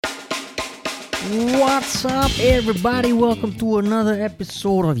What's up, everybody? Welcome to another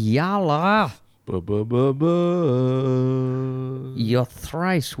episode of Yala, your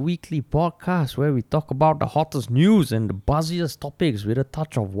thrice weekly podcast where we talk about the hottest news and the buzziest topics with a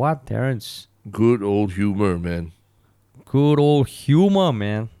touch of what, Terrence? Good old humor, man. Good old humor,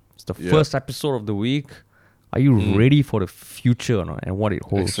 man. It's the first episode of the week. Are you ready for the future or not, and what it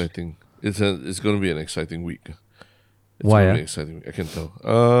holds? Exciting. It's going to be an exciting week. Why? Gonna be exciting week. I can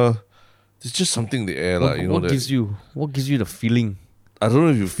tell. There's just something in the air, What gives you the feeling? I don't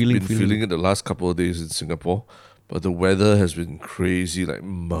know if you've been feeling it the last couple of days in Singapore, but the weather has been crazy, like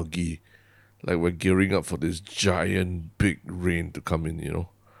muggy. Like we're gearing up for this giant big rain to come in, you know.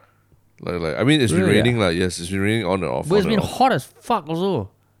 Like I mean, it's been raining, yes, it's been raining on and off. But it's been hot as fuck also.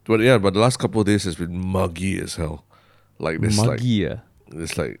 But the last couple of days has been muggy as hell. Like this,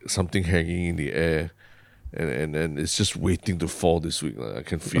 it's like something hanging in the air, and it's just waiting to fall this week. Like, I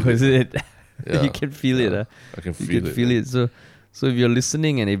can feel it. Is it? Yeah. You can feel it. I can You can feel it. So if you're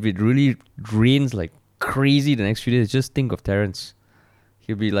listening and if it really rains like crazy the next few days, just think of Terrence.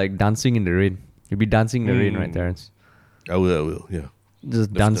 He'll be like dancing in the rain. He'll be dancing in the rain, right, Terrence? I will, yeah.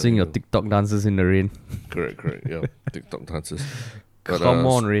 Just dancing your TikTok dances in the rain. Correct, yeah. TikTok dances. But, Come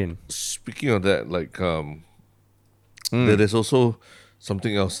on, rain. Speaking of that, there's also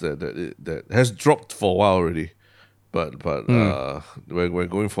something else that has dropped for a while already, but we're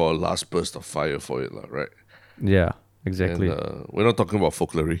going for a last burst of fire for it, right? Yeah, exactly. And, we're not talking about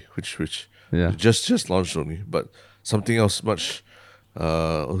folklore, which just launched only, but something else much,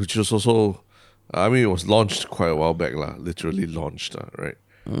 which was also, I mean, it was launched quite a while back, literally launched, right?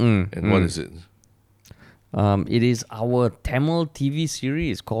 And what is it? It is our Tamil TV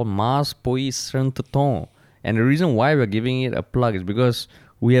series called Mas Poi Serunthuttom. And the reason why we're giving it a plug is because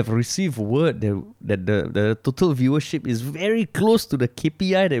we have received word that the total viewership is very close to the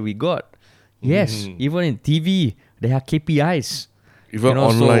KPI that we got. Yes, even in TV, there are KPIs. Even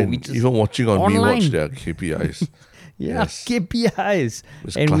online, even watching on MeWatch, there are KPIs. Yes. KPIs.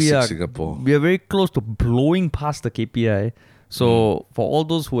 It's and classic Singapore. We are very close to blowing past the KPI. So for all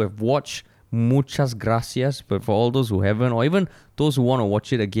those who have watched, muchas gracias. But for all those who haven't, or even those who want to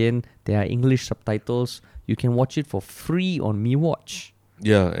watch it again, there are English subtitles. You can watch it for free on MeWatch.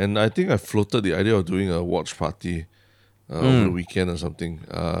 Yeah, and I think I floated the idea of doing a watch party over the weekend or something.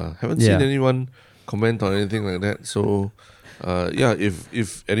 Haven't seen anyone comment on anything like that. So,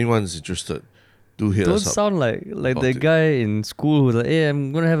 if anyone's interested, do hit us up. Don't sound like the guy in school who's like, hey,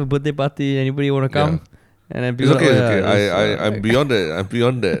 I'm going to have a birthday party. Anybody want to come? Yeah. And then it's okay. I'm beyond that. I'm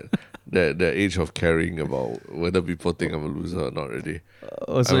beyond that age of caring about whether people think I'm a loser or not already.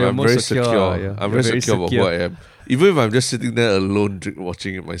 So I'm very secure. Yeah. I'm very secure about who I am. Even if I'm just sitting there alone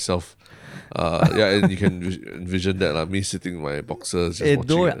watching it myself. And you can envision that, me sitting in my boxers just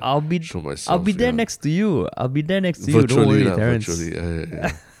watching it. I'll be there next to you. Virtually, don't worry, Terrence.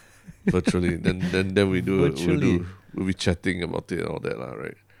 Virtually. Then we'll be chatting about it and all that,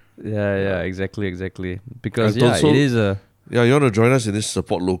 right? Yeah, exactly. Because it is a... Yeah, you want to join us in this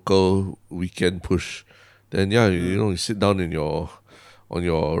Support Local weekend push? Then you sit down in on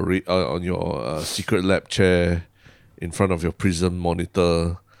your secret lab chair in front of your Prism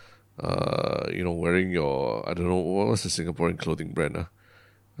monitor, wearing your, I don't know, what's the Singaporean clothing brand?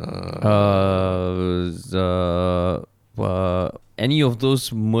 Any of those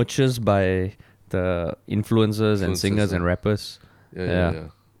merches by the influencers and singers and rappers. Yeah.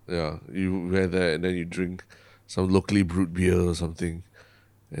 You wear that and then you drink some locally brewed beer or something,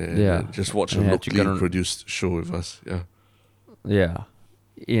 and just watch a locally produced show with us. Yeah,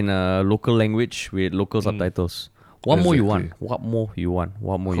 in a local language with local subtitles. What more you want? How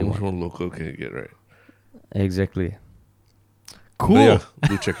much more local can you get, right? Exactly. Cool. But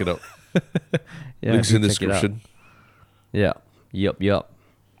do check it out. Links in the description. Yeah. Yup.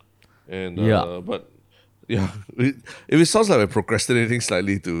 And but if it sounds like we're procrastinating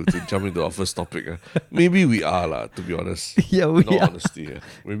slightly to jump into our first topic, maybe we are, to be honest. Yeah, we are. In all honesty,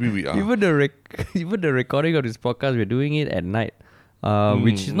 maybe we are. Even the recording of this podcast, we're doing it at night,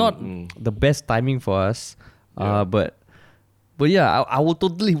 which is not the best timing for us. But I will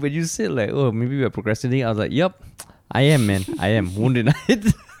totally, when you said maybe we're procrastinating, I was like, yep, I am, man. I am. Won't deny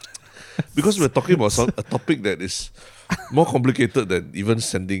it. Because we're talking about a topic that is more complicated than even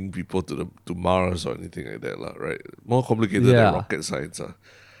sending people to Mars or anything like that, right? More complicated than rocket science.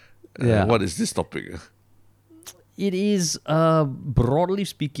 What is this topic? It is, broadly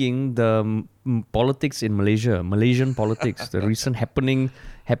speaking, the politics in Malaysia, Malaysian politics, the recent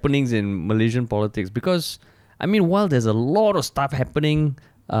happenings in Malaysian politics. Because, I mean, while there's a lot of stuff happening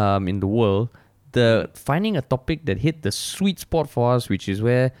in the world, the finding a topic that hit the sweet spot for us, which is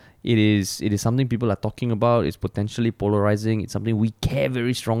where it is something people are talking about. It's potentially polarizing. It's something we care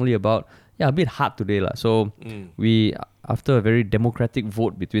very strongly about. Yeah, a bit hard today, lah. So we, after a very democratic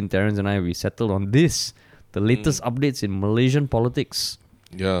vote between Terence and I, we settled on this, the latest updates in Malaysian politics.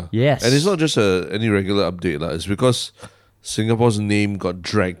 Yeah. Yes. And it's not just any regular update, lah. It's because Singapore's name got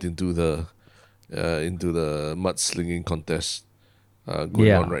dragged into the mudslinging contest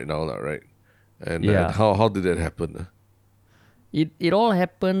going on right now, lah, right? And how did that happen? It all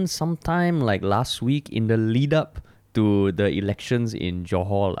happened sometime like last week in the lead up to the elections in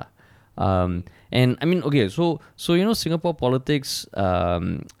Johor, lah. And I mean, okay, so Singapore politics, we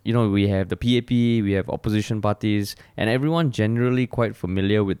have the PAP, we have opposition parties, and everyone generally quite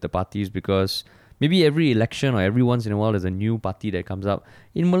familiar with the parties because maybe every election or every once in a while there's a new party that comes up.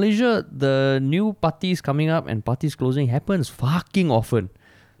 In Malaysia, the new parties coming up and parties closing happens fucking often.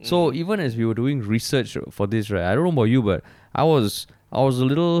 So even as we were doing research for this, right, I don't know about you, but I was a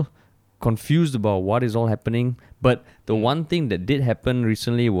little confused about what is all happening. But the one thing that did happen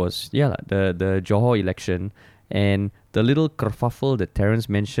recently was the Johor election, and the little kerfuffle that Terence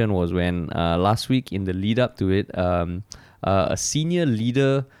mentioned was when last week in the lead up to it, a senior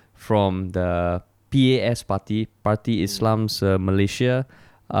leader from the PAS party, Parti Islam's Malaysia,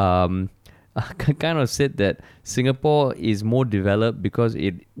 kind of said that Singapore is more developed because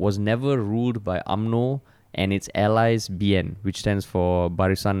it was never ruled by UMNO and its allies BN, which stands for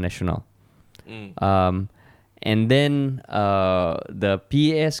Barisan Nasional. And then the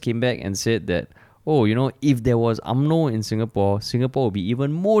PAS came back and said that, if there was UMNO in Singapore, Singapore would be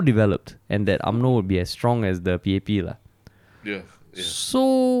even more developed, and that UMNO would be as strong as the PAP. Yeah.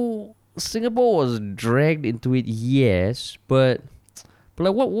 So Singapore was dragged into it, yes, but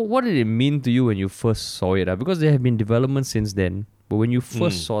like what did it mean to you when you first saw it? Because there have been developments since then, but when you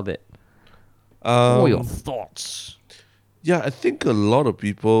first saw that, what were your thoughts? Yeah, I think a lot of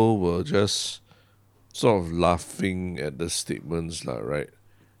people were just sort of laughing at the statements, right?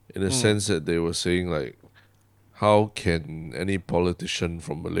 In the sense that they were saying, like, how can any politician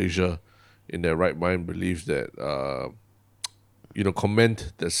from Malaysia in their right mind believe that,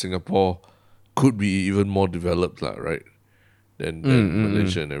 comment that Singapore could be even more developed, right, than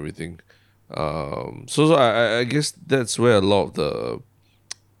Malaysia and everything. So I guess that's where a lot of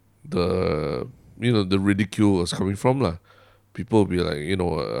the ridicule was coming from, People will be like,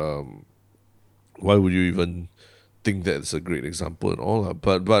 why would you even think that's a great example and all,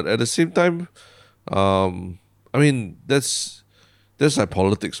 But at the same time, I mean that's like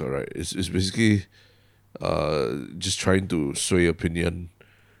politics, all right. It's basically just trying to sway opinion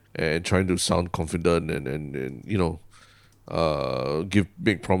and trying to sound confident and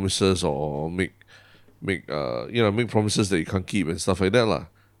make promises or make promises that you can't keep and stuff like that,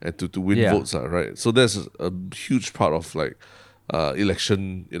 and to win votes, right? So that's a huge part of like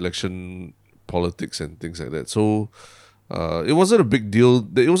election politics and things like that. So it wasn't a big deal.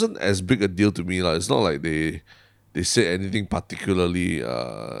 It wasn't as big a deal to me, It's not like they said anything particularly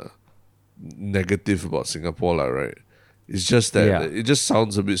negative about Singapore, right? It's just that it just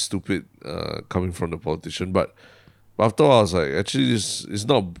sounds a bit stupid coming from the politician. But after all, I was like, actually, it's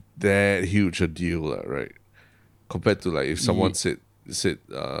not that huge a deal, right? Compared to like if someone said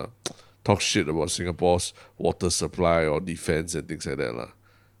talk shit about Singapore's water supply or defense and things like that,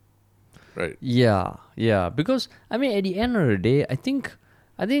 right? Yeah. Because I mean, at the end of the day, I think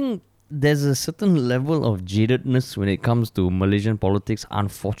there's a certain level of jadedness when it comes to Malaysian politics,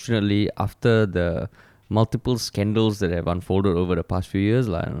 unfortunately, after the multiple scandals that have unfolded over the past few years.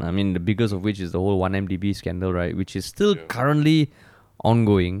 I mean, the biggest of which is the whole 1MDB scandal, right? Which is still currently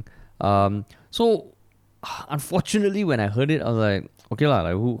ongoing. So, unfortunately, when I heard it, I was like, okay,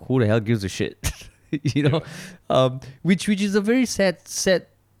 like, who the hell gives a shit? Which is a very sad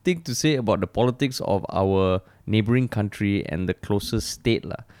thing to say about the politics of our neighboring country and the closest state,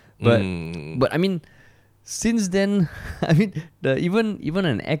 But I mean, since then, I mean, even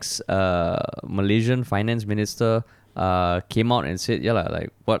an ex Malaysian finance minister came out and said,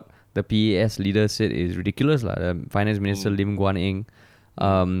 like what the PAS leader said is ridiculous, The finance minister Lim Guan Eng,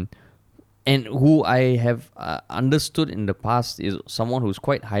 and who I have understood in the past is someone who's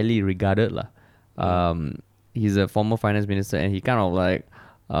quite highly regarded, He's a former finance minister, and he kind of like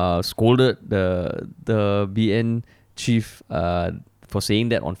scolded the BN chief for saying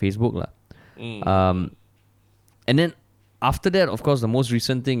that on Facebook, and then after that, of course, the most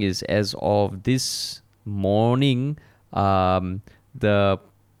recent thing is as of this morning, the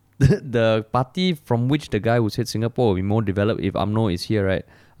party from which the guy who said Singapore will be more developed if UMNO is here, right?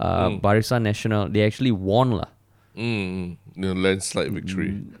 Barisan Nasional, they actually won, landslide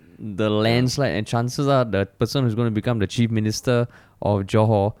victory. the landslide, and chances are the person who's going to become the chief minister of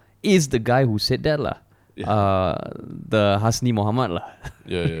Johor is the guy who said that lah. The Hasni Mohamad lah.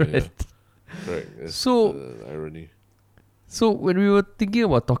 Yeah. Correct. That's So- the irony. So when we were thinking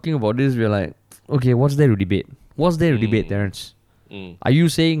about talking about this, we were like, okay, what's there to debate? What's there to debate, Terence? Are you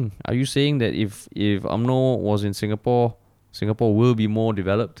saying that if UMNO was in Singapore will be more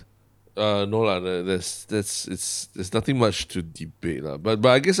developed? No lah. There's nothing much to debate lah. But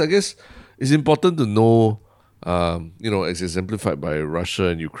I guess it's important to know, as exemplified by Russia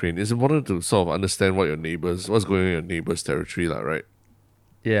and Ukraine. It's important to sort of understand what's going on in your neighbors' territory lah, right?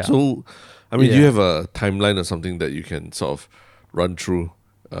 Yeah. So, I mean, do you have a timeline or something that you can sort of run through,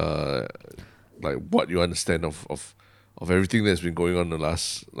 like what you understand of everything that's been going on the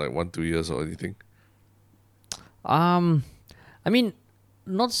last like 1-2 years or anything? I mean,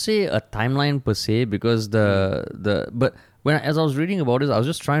 not say a timeline per se, because but as I was reading about this, I was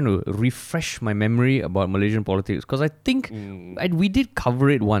just trying to refresh my memory about Malaysian politics, because I think we did cover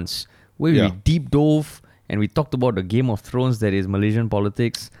it once, where we deep dove and we talked about the Game of Thrones that is Malaysian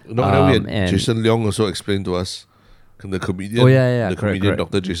politics. No, we had Jason Leong also explained to us, the comedian. Oh yeah, the correct, comedian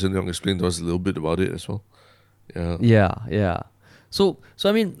Dr. Jason Leong explained to us a little bit about it as well. Yeah. So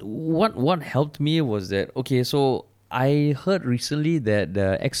I mean, what helped me was that, okay, so I heard recently that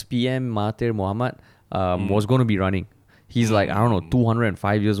the ex-PM Mahathir Mohamad was going to be running. He's like, I don't know,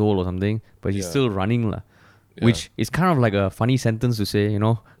 205 years old or something, but he's still running lah. Which is kind of like a funny sentence to say,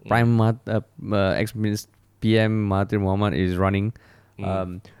 ex-PM Mahathir Mohamad is running.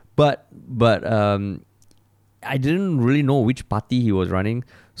 But I didn't really know which party he was running,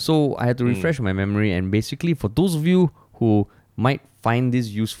 so I had to refresh my memory. And basically, for those of you who might find this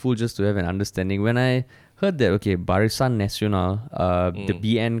useful just to have an understanding, when I heard that, okay, Barisan Nasional, the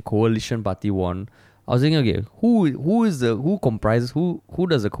BN coalition party won, I was thinking, okay, who does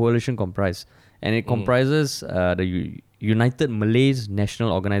the coalition comprise? And it comprises the United Malays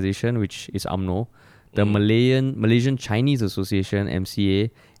National Organisation, which is UMNO, the Malaysian Chinese Association, MCA,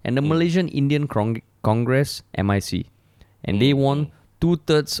 and the Malaysian Indian Congress, MIC. And they won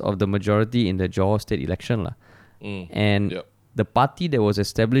 2/3 of the majority in the Johor state election lah. And the party that was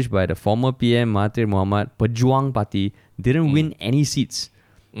established by the former PM Mahathir Mohamad, Pejuang Party, didn't win any seats.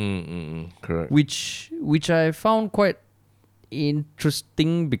 Correct. Which I found quite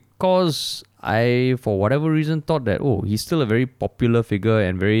interesting, because I, for whatever reason, thought that, he's still a very popular figure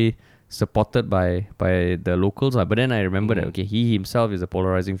and very supported by the locals. But then I remember that, okay, he himself is a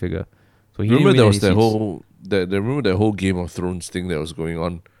polarizing figure. So he remember there was that remember that whole Game of Thrones thing that was going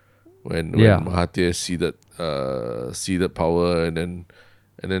on when Mahathir ceded power, and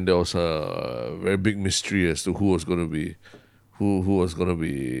then there was a very big mystery as to who was going to be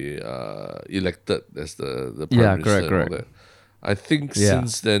elected as the prime minister. Correct. And all that. I think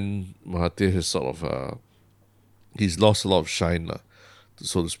since then Mahathir has sort of he's lost a lot of shine,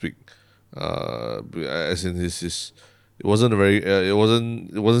 so to speak. As in it wasn't a very it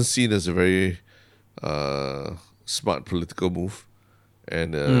wasn't seen as a very smart political move,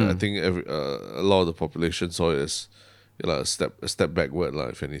 and I think a lot of the population saw it as a step backward,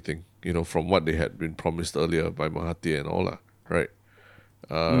 if anything, from what they had been promised earlier by Mahathir and all right.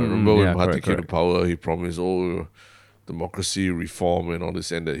 Remember when Mahathir came to power, he promised democracy, reform, and all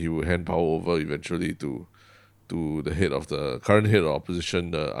this, and that he would hand power over eventually to the current head of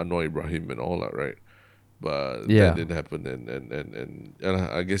opposition, Anwar Ibrahim, and all that, right? But that didn't happen, and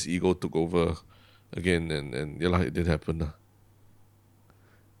I guess ego took over again, and it didn't happen.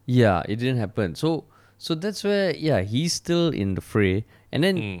 Yeah, it didn't happen. So that's where he's still in the fray. And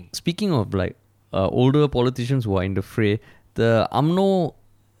then speaking of like older politicians who are in the fray, the UMNO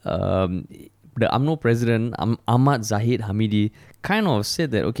president Ahmad Zahid Hamidi kind of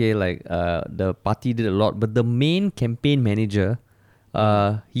said that, okay, like the party did a lot, but the main campaign manager,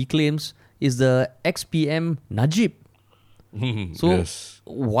 he claims, is the ex-PM Najib. So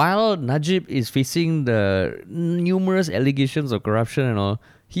while Najib is facing the numerous allegations of corruption and all,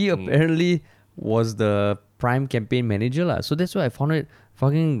 he apparently was the prime campaign manager lah. So that's why I found it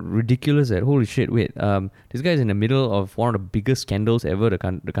fucking ridiculous that, holy shit, wait, this guy is in the middle of one of the biggest scandals ever the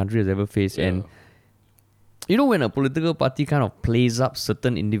country has ever faced. And when a political party kind of plays up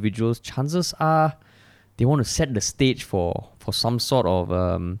certain individuals, chances are they want to set the stage for some sort of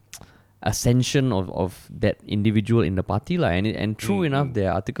ascension of that individual in the party lah. And true enough, there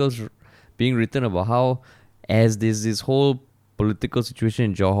are articles being written about how, as there's this whole political situation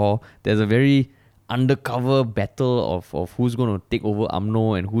in Johor, there's a very undercover battle of who's going to take over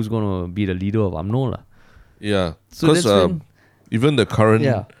UMNO and who's going to be the leader of UMNO lah. Yeah, so because even the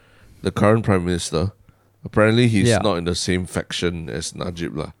current prime minister, apparently he's not in the same faction as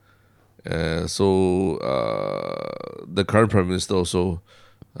Najib lah. The current prime minister also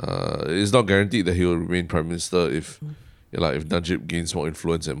it's not guaranteed that he will remain prime minister if Najib gains more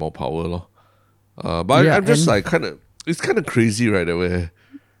influence and more power, lor. But Yeah, I'm just and like it's kind of crazy, right? That we're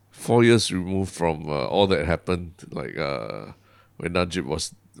 4 years removed from all that happened, like when Najib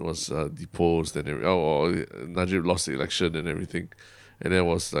was deposed and or Najib lost the election and everything, and then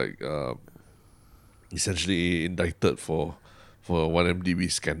was like essentially indicted for a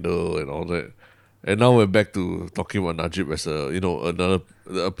 1MDB scandal and all that. And now we're back to talking about Najib as a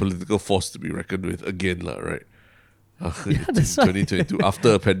political force to be reckoned with again, lah, right? yeah, In that's why. 2022,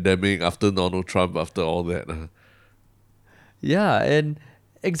 after a pandemic, after Donald Trump, after all that. Yeah, and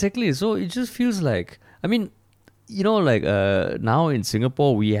exactly. So it just feels like, I mean, like now in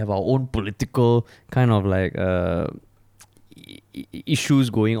Singapore we have our own political kind of like issues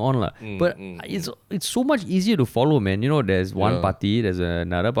going on lah. But it's so much easier to follow, man. There's one Yeah. party, there's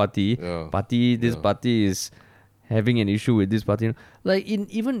another party. Yeah. This Yeah. party is having an issue with this party. Like in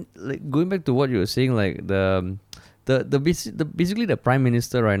even like going back to what you were saying, like basically the prime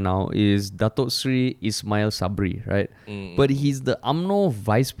minister right now is Datuk Sri Ismail Sabri, right? But he's the UMNO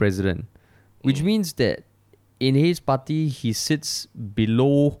vice president, which means that in his party he sits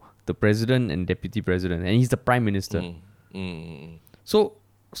below the president and deputy president, and he's the prime minister. So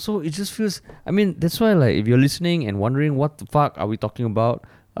it just feels. I mean, that's why like if you're listening and wondering what the fuck are we talking about,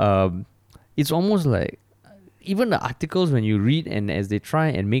 it's almost like even the articles when you read and as they try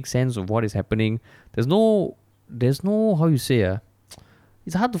and make sense of what is happening, there's no how you say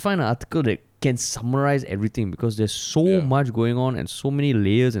it's hard to find an article that can summarize everything because there's so much going on and so many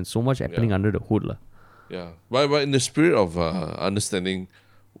layers and so much happening under the hood lah. Yeah, but in the spirit of understanding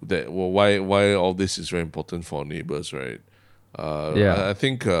that why all this is very important for our neighbors, right? I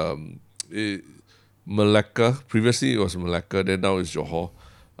think Malacca, previously it was Malacca, then now it's Johor.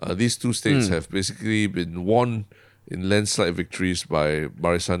 These two states have basically been won in landslide victories by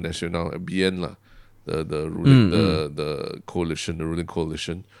Barisan Nasional, BN lah, the ruling the coalition, the ruling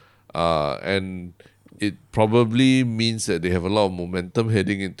coalition, and it probably means that they have a lot of momentum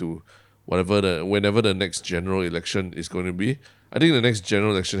heading into whenever the next general election is going to be. I think the next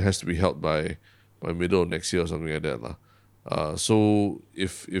general election has to be held by middle of next year or something like that lah. So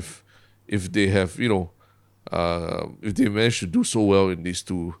if they have if they manage to do so well in these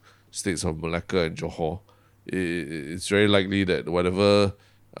two states of Malacca and Johor, it's very likely that whatever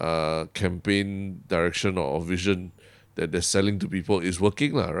campaign direction or vision that they're selling to people is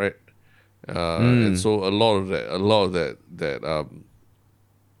working lah, right? And so a lot of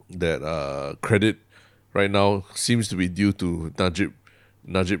that credit right now seems to be due to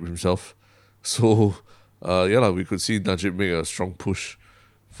Najib himself. So we could see Najib make a strong push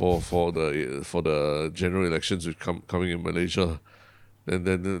for the general elections which coming in Malaysia.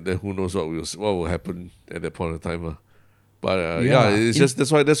 Then who knows what will happen at that point of time. But it's just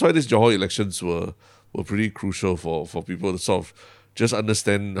that's why these Johor elections were pretty crucial for people to sort of just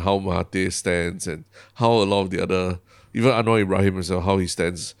understand how Mahathir stands and how a lot of the other, even Anwar Ibrahim himself, how he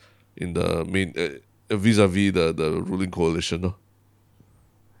stands in the main vis-a-vis the ruling coalition. No?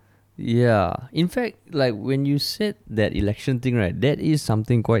 Yeah. In fact, like when you said that election thing, right, that is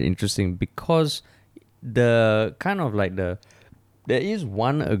something quite interesting because the kind of like there is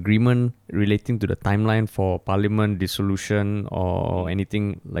one agreement relating to the timeline for parliament dissolution or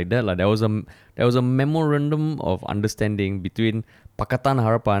anything like that. Like there was a memorandum of understanding between Pakatan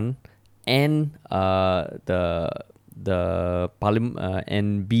Harapan and the parliament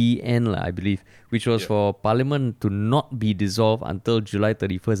and BN, I believe, which was for parliament to not be dissolved until July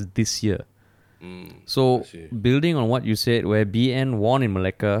 31st this year. So building on what you said, where BN won in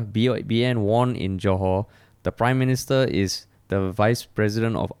Malacca, BN won in Johor, the Prime Minister is the Vice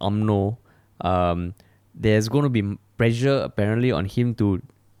President of UMNO. There's going to be pressure apparently on him to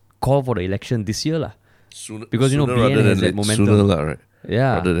call for the election this year lah. Because BN has that momentum. Sooner lah, right?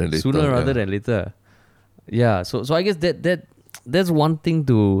 Yeah, rather than later, sooner rather than later. Yeah, so I guess that's one thing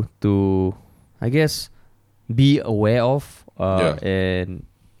to I guess be aware of and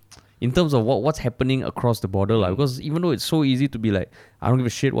in terms of what's happening across the border like, because even though it's so easy to be like I don't give a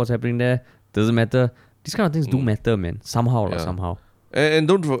shit what's happening there, doesn't matter, these kind of things do matter, man, somehow. And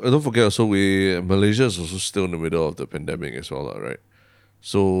don't forget also Malaysia is also still in the middle of the pandemic as well, right?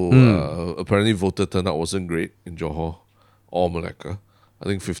 So apparently voter turnout wasn't great in Johor or Malacca. I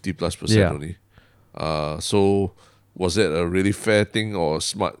think 50+% only. So was that a really fair thing or a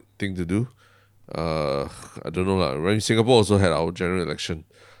smart thing to do? I don't know lah. Right? Singapore also had our general election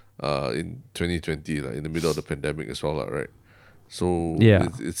in 2020, like in the middle of the pandemic as well, right? So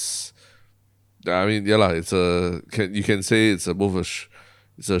it's I mean, it's you can say it's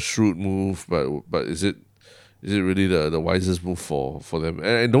it's a shrewd move, but is it really the wisest move for them?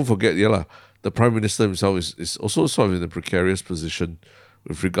 And don't forget, the Prime Minister himself is also sort of in a precarious position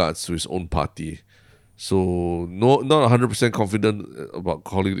with regards to his own party. So not 100% confident about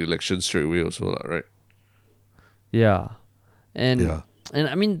calling the election straight away also, right? Yeah. And Yeah. and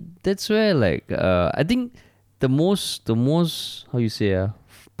I mean that's where like I think the most how you say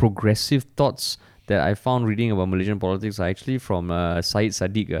progressive thoughts that I found reading about Malaysian politics are actually from Syed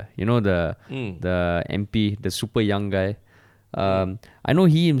Sadiq, the MP, the super young guy. I know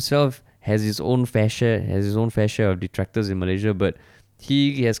he himself has his own fair share of detractors in Malaysia, but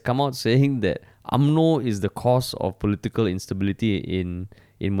he has come out saying that UMNO is the cause of political instability in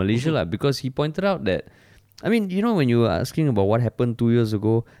Malaysia, because he pointed out that, I mean, when you were asking about what happened 2 years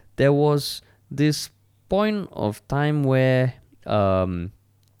ago, there was this point of time where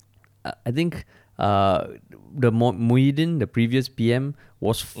I think the Muhyiddin, the previous PM,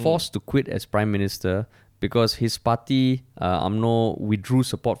 was forced to quit as Prime Minister because his party, UMNO, withdrew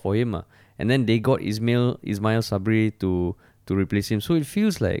support for him. And then they got Ismail Sabri to replace him. So it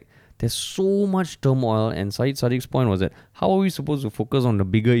feels like there's so much turmoil. And Syed Sadiq's point was that how are we supposed to focus on the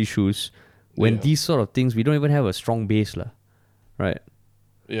bigger issues when these sort of things, we don't even have a strong base, right?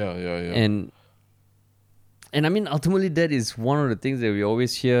 Yeah. And I mean, ultimately, that is one of the things that we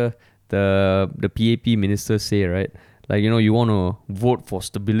always hear the PAP ministers say, right? Like, you want to vote for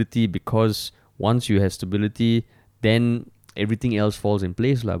stability because once you have stability, then everything else falls in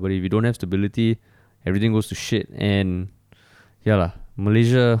place, But if you don't have stability, everything goes to shit. And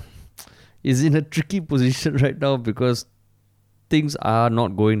Malaysia is in a tricky position right now because things are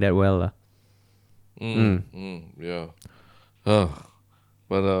not going that well, Yeah.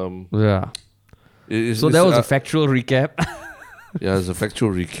 But yeah. So that was a factual recap. Yeah, it's a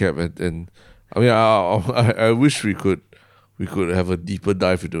factual recap, and I mean, I wish we could have a deeper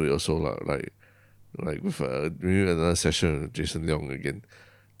dive into it also, like with maybe another session with Jason Leong again,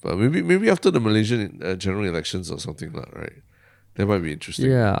 but maybe after the Malaysian general elections or something, right? That might be interesting.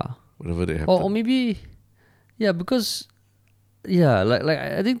 Yeah. Whenever they happen. Or maybe, because like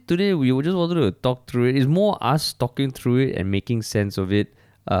I think today we just wanted to talk through it. It's more us talking through it and making sense of it.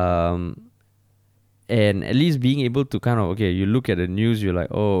 And at least being able to kind of, you look at the news, you're like,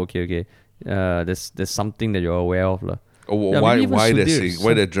 oh, okay. There's something that you're aware of, why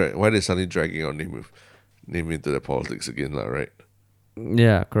they're suddenly dragging our name into the politics again, right?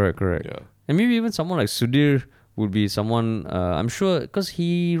 Yeah, correct. Yeah. And maybe even someone like Sudhir would be someone, I'm sure, because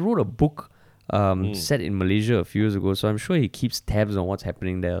he wrote a book set in Malaysia a few years ago, so I'm sure he keeps tabs on what's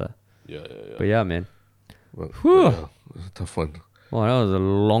happening there. Yeah. But yeah, man. But, Whew. Tough one. Wow, that was the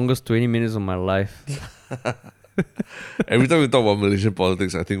longest 20 minutes of my life. Every time we talk about Malaysian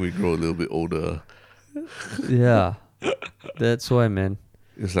politics, I think we grow a little bit older. Yeah, that's why, man.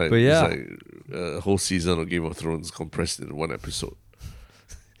 It's like a whole season of Game of Thrones compressed in one episode.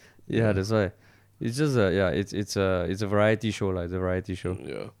 Yeah, that's why. It's just it's a variety show, It's a variety show.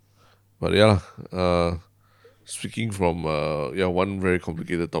 Yeah, but speaking from one very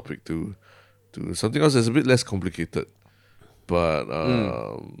complicated topic to something else that's a bit less complicated, but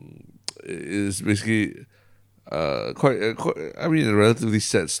it's basically quite I mean, a relatively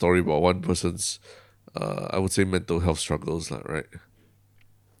sad story about one person's I would say mental health struggles, right?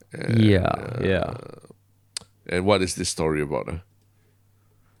 And, And what is this story about?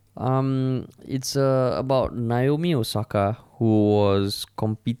 It's about Naomi Osaka, who was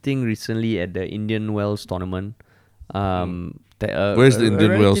competing recently at the Indian Wells tournament. Where's the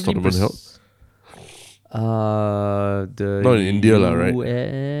Indian Wells tournament held? Not in India, right?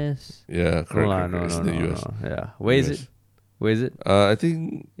 US. Yeah, correct. No, it's in the US. Yeah, where is it? Where is it? I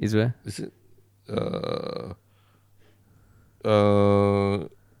think Is where? is it?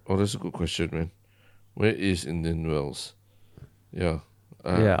 Oh, that's a good question, man. Where is Indian Wells? Yeah.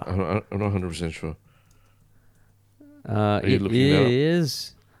 I'm not 100% sure. It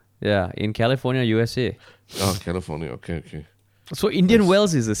is. Yeah, in California, USA. Oh, California. Okay. So Indian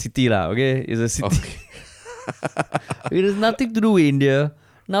Wells is a city, okay? It's a city. Okay. It has nothing to do with India,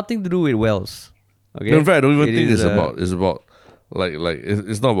 nothing to do with Wells. Okay. No, in fact, I don't even think it's about like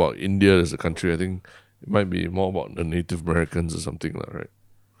it's not about India as a country. I think it might be more about the Native Americans or something, right?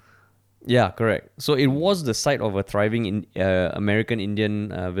 Yeah, correct. So it was the site of a thriving American Indian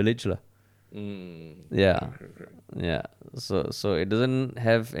village, Yeah, yeah. So it doesn't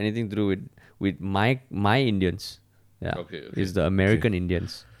have anything to do with my Indians. Yeah, Okay. It's the American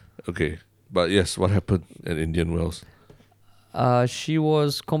Indians. Okay, but yes, what happened at Indian Wells? She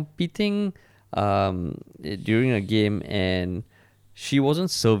was competing during a game, and she wasn't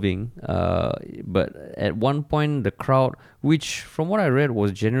serving, but at one point the crowd, which from what I read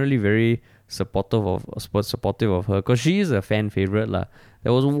was generally very supportive of her, because she is a fan favorite lah.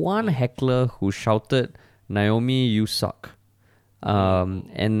 There was one heckler who shouted, "Naomi, you suck,"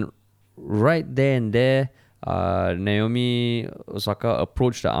 and right there and there, Naomi Osaka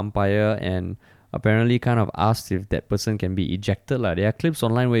approached the umpire and apparently kind of asked if that person can be ejected lah. There are clips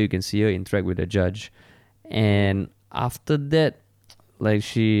online where you can see her interact with the judge, and after that, like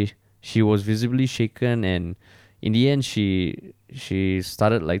she was visibly shaken, and in the end she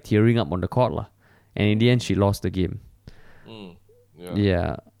started like tearing up on the court lah, and in the end she lost the game.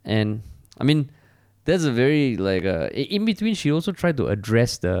 Yeah, and I mean that's a very like in between she also tried to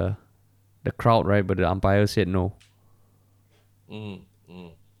address the crowd, right, but the umpire said no.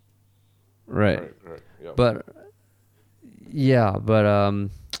 Right. Yeah. But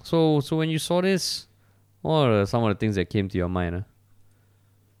so when you saw this, what are some of the things that came to your mind?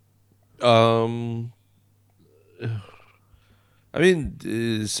 I mean,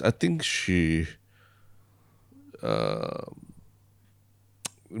 I think she,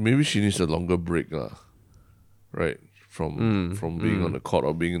 maybe she needs a longer break, lah. Right, from being on the court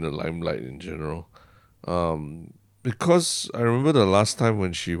or being in the limelight in general. Because I remember the last time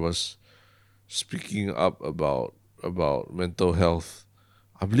when she was speaking up about mental health,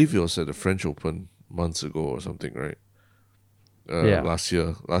 I believe it was at the French Open months ago or something, right? Last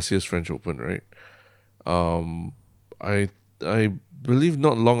year's French Open, right? I believe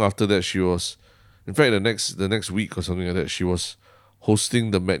not long after that she was, in fact, the next week or something like that, she was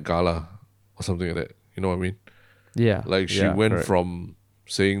hosting the Met Gala or something like that. You know what I mean? Yeah. Like she went correct. from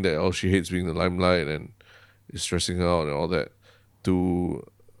saying that she hates being in the limelight and is stressing her out and all that to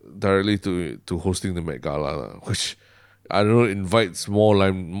directly to hosting the Met Gala, which I don't know invites more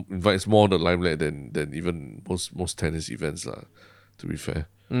the limelight than even most tennis events, to be fair.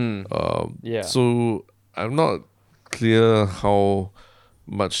 So I'm not clear how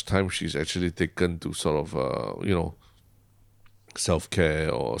much time she's actually taken to sort of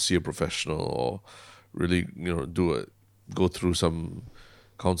self-care or see a professional or really go through some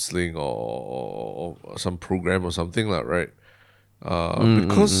counseling or some program or something like, right?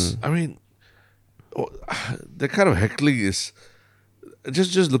 Because I mean, that kind of heckling is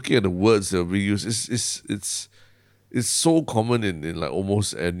just looking at the words that we use. It's so common in like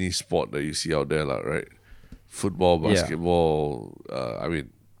almost any sport that you see out there, like, right? Football, basketball. I mean,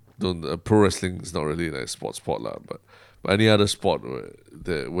 pro wrestling is not really like a sport lah, but any other sport where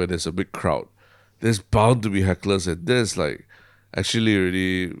there's a big crowd, there's bound to be hecklers, and there's like actually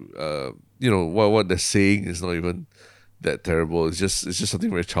really what they're saying is not even that terrible. It's just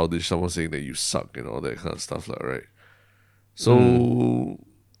something very childish. Someone saying that you suck and all that kind of stuff, like, right? So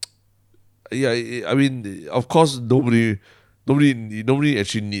yeah, I mean, of course, nobody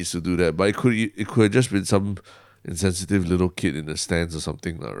actually needs to do that, but it could have just been some insensitive little kid in the stands or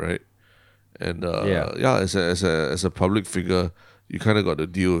something, like, right? And as a public figure, you kind of got to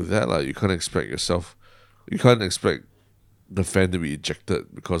deal with that, like. You can't expect the fan to be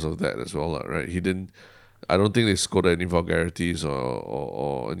ejected because of that as well, like, right? I don't think they scored any vulgarities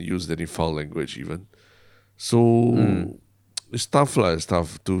or used any foul language even. So it's tough, lah. It's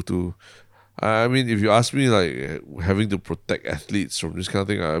tough to. I mean, if you ask me, like, having to protect athletes from this kind of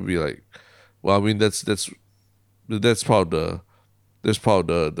thing, I'd be like, well, I mean, that's part of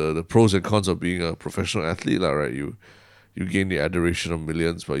the pros and cons of being a professional athlete, lah, right? You gain the adoration of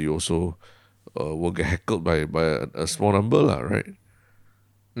millions, but you also will get heckled by a small number, lah, right?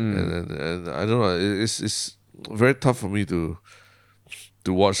 And I don't know, it's very tough for me to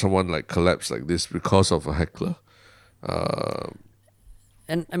watch someone like collapse like this because of a heckler.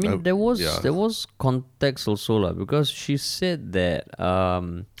 And I mean, there was context also lah, because she said that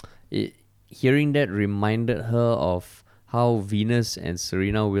hearing that reminded her of how Venus and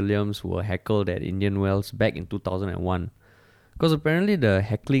Serena Williams were heckled at Indian Wells back in 2001. Because apparently the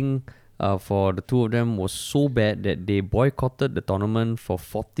heckling for the two of them was so bad that they boycotted the tournament for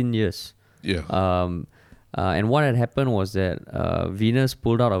 14 years. Yeah. And what had happened was that Venus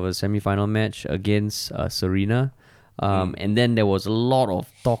pulled out of a semi-final match against Serena. And then there was a lot of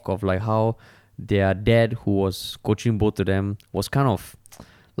talk of like how their dad, who was coaching both of them, was kind of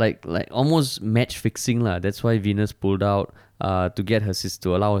like almost match fixing lah. That's why Venus pulled out to get her sister,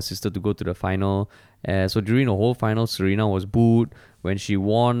 to allow her sister to go to the final. So during the whole final, Serena was booed. When she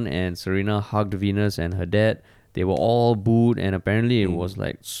won and Serena hugged Venus and her dad, they were all booed, and apparently it was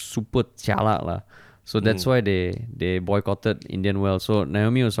like super chalak lah. So that's why they boycotted Indian Wells. So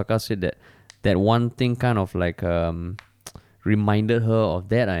Naomi Osaka said that one thing kind of like reminded her of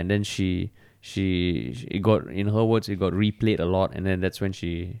that, and then she it got, in her words, it got replayed a lot, and then that's when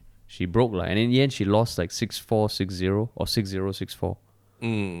she broke lah. And in the end, she lost like 6-4, 6-0 or 6-0,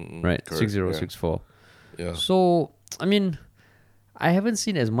 6-4. Right, correct, 6-0, yeah. 6-4. Yeah. So I mean, I haven't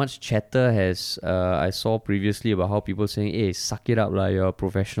seen as much chatter as I saw previously about how people saying, "Hey, suck it up, lah, you're a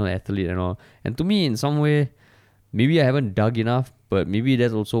professional athlete and all." And to me, in some way, maybe I haven't dug enough, but maybe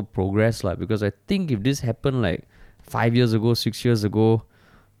that's also progress, lah. Because I think if this happened like 5 years ago, 6 years ago,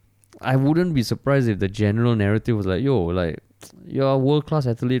 I wouldn't be surprised if the general narrative was like, "Yo, like you're a world class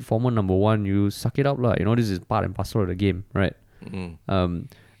athlete, former number one, you suck it up, lah. You know, this is part and parcel of the game, right?"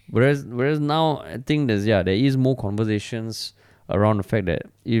 Whereas now I think there is more conversations around the fact that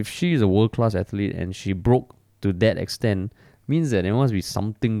if she is a world class athlete and she broke to that extent, means that there must be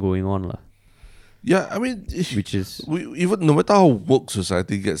something going on, lah. Yeah, I mean, Which is even no matter how woke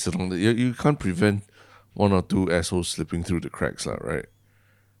society gets along, you can't prevent one or two assholes slipping through the cracks, lah, right?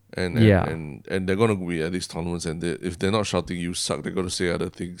 And they're gonna be at these tournaments, and if they're not shouting "you suck," they're gonna say other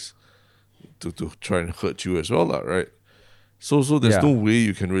things to try and hurt you as well, lah, right? So there's no way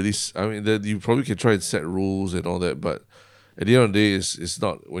you can really. I mean, that you probably can try and set rules and all that, but at the end of the day, it's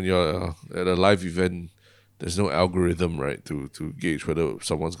not when you're at a live event. There's no algorithm, right, to gauge whether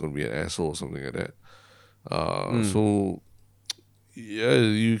someone's going to be an asshole or something like that. So, yeah,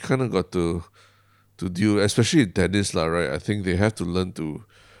 you kind of got to deal, especially in tennis, lah, right? I think they have to learn to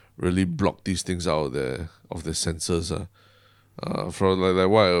really block these things out of their senses. From like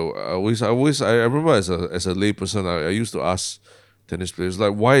what I remember as a lay person, I used to ask tennis players,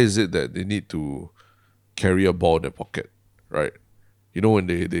 like, why is it that they need to carry a ball in their pocket, right? You know, when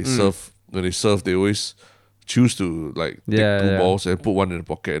they serve, they always choose to like take two balls and put one in the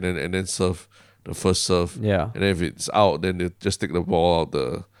pocket and then serve the first serve. Yeah. And then if it's out, then they just take the ball out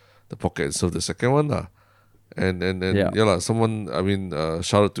the pocket and serve the second one, lah. And someone, I mean,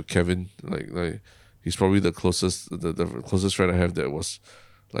 shout out to Kevin, like he's probably the closest friend I have that was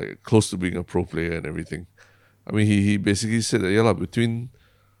like close to being a pro player and everything. I mean, he basically said that between,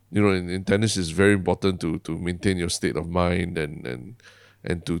 you know, in tennis it's very important to maintain your state of mind and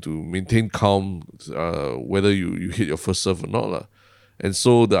to maintain calm, whether you hit your first serve or not, lah. And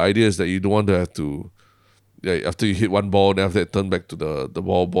so the idea is that you don't want to have to, after you hit one ball, then after that turn back to the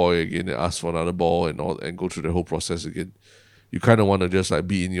ball boy again and ask for another ball and go through the whole process again. You kind of want to just like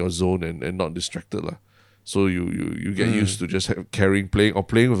be in your zone and not distracted, lah. So you get used to just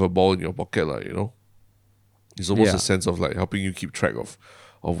playing with a ball in your pocket, lah. You know, it's almost a sense of like helping you keep track of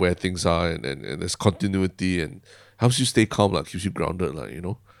where things are and there's continuity and helps you stay calm, like keeps you grounded, like, you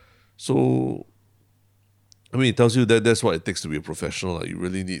know. So I mean, it tells you that that's what it takes to be a professional. Like, you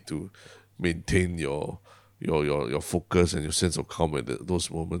really need to maintain your focus and your sense of calm at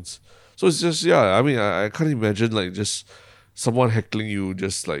those moments. So it's just I mean, I can't imagine like just someone heckling you,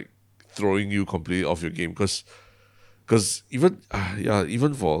 just like throwing you completely off your game, because even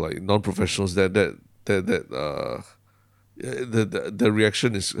for like non-professionals, the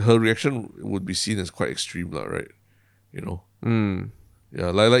reaction is, her reaction would be seen as quite extreme, lah, right? You know.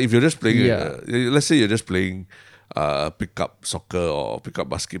 Yeah, like if you're just playing, let's say you're just playing pick-up soccer or pick-up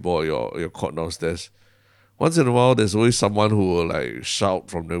basketball, your court downstairs. Once in a while, there's always someone who will like shout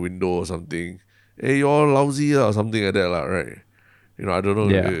from the window or something, "Hey, you're lousy," or something like that, lah, right? You know, I don't know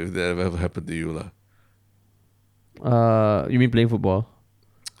if that ever happened to you, lah. You mean playing football?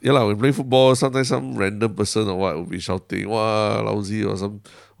 Yeah, like when playing football, sometimes some random person or what will be shouting, "Wow, lousy," or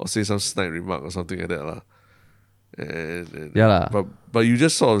say some snide remark or something like that, lah. But you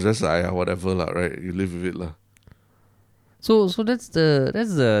just sort of just like whatever, lah, right? You live with it, lah. So that's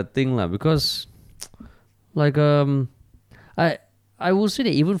the thing, lah, because like I will say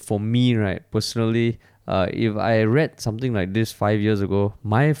that even for me, right, personally, if I read something like this 5 years ago,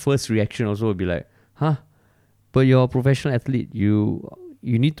 my first reaction also would be like, huh? But you're a professional athlete, you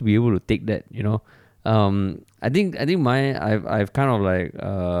need to be able to take that, you know. I think I've kind of like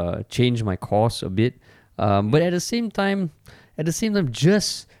changed my course a bit. But at the same time,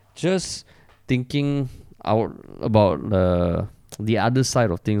 just thinking out about the other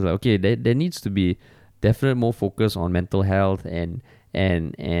side of things, like, okay, there needs to be definite more focus on mental health and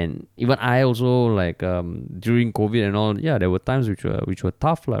even I also like during COVID and all, there were times which were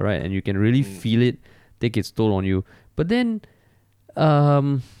tough, lah, right? And you can really feel it take its toll on you. But then,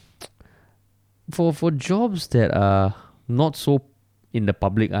 for jobs that are not so in the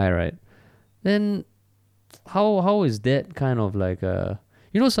public eye, right? Then how is that kind of like you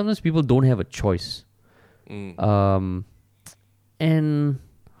know, sometimes people don't have a choice, and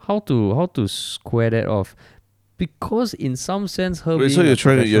how to square that off, because in some sense her Wait, so you're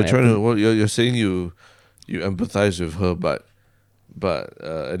saying you empathize with her, but But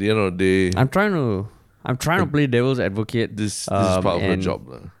at the end of the day, I'm trying to play devil's advocate. this is part of her and job.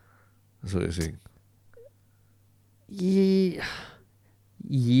 That's what you're saying.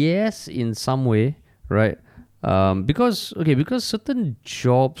 Yes, in some way, right? Because certain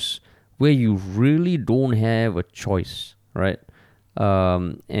jobs where you really don't have a choice, right?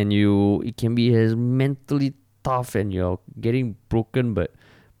 And it can be as mentally tough and you're getting broken, but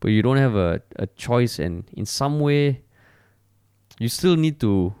you don't have a choice, and in some way you still need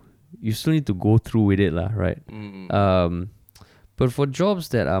to go through with it, lah, right? But for jobs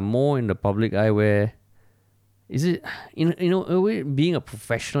that are more in the public eye, where is it, a way, being a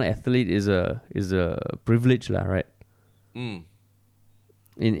professional athlete is a privilege, lah, right? In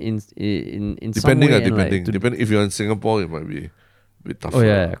some way, Depending if you're in Singapore, it might be a bit tougher. Oh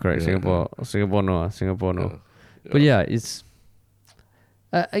yeah, correct. Singapore no. Yeah. But yeah, it's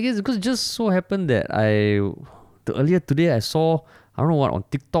I guess because it just so happened that earlier today I saw, I don't know what, on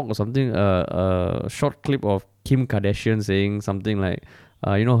TikTok or something, a short clip of Kim Kardashian saying something like,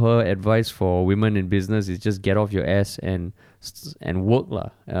 her advice for women in business is just get off your ass and work, lah.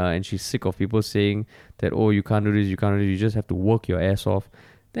 And she's sick of people saying that, oh, you can't do this, you just have to work your ass off.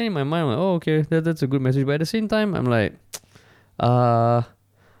 Then in my mind, I'm like, oh, okay, that's a good message. But at the same time, I'm like,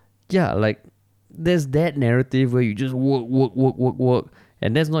 yeah, like there's that narrative where you just work,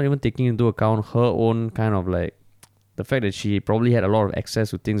 and that's not even taking into account her own kind of like the fact that she probably had a lot of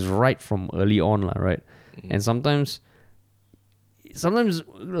access to things right from early on, lah, right? And sometimes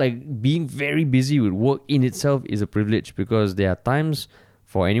like being very busy with work in itself is a privilege, because there are times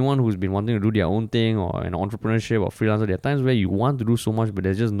for anyone who's been wanting to do their own thing or an entrepreneurship or freelancer, there are times where you want to do so much but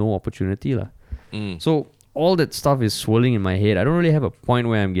there's just no opportunity, lah. So all that stuff is swirling in my head. I don't really have a point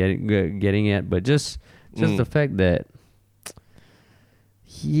where I'm getting at, but just the fact that,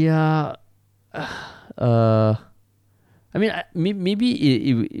 yeah, I mean, maybe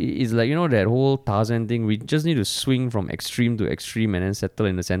it's like, that whole Tarzan thing. We just need to swing from extreme to extreme and then settle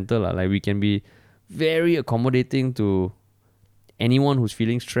in the center, lah. Like we can be very accommodating to anyone who's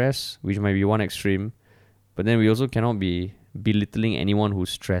feeling stress, which might be one extreme, but then we also cannot be belittling anyone who's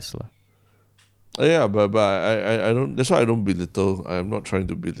stressed, lah. Yeah, but I don't. That's why I don't belittle. I'm not trying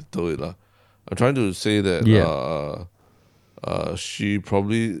to belittle it, lah. I'm trying to say that she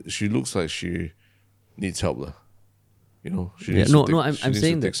looks like she needs help, lah. She needs I'm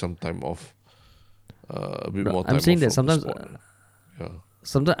saying to take that some time off, a bit more time. I'm saying that sometimes,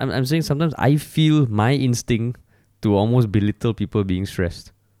 I'm saying sometimes I feel my instinct to almost belittle people being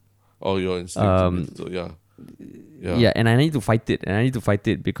stressed. Oh, your instinct to belittle, yeah. Yeah, and I need to fight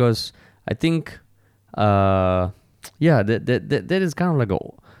it because I think, that is kind of like a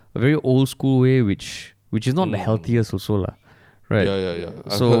very old school way, which is not the healthiest also, lah. Right? Yeah.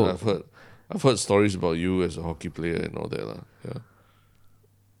 I've heard stories about you as a hockey player and all that, lah. Yeah.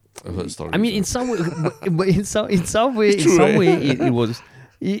 I've heard stories. I mean, in some way, but in some way, it was.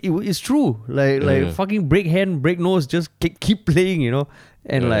 It's true. Like fucking break hand, break nose, just keep playing,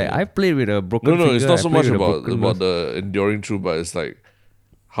 And I played with a broken finger. No, it's not so much about the enduring through, but it's like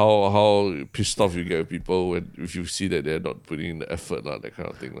how pissed off you get with people if you see that they're not putting in the effort, lah, that kind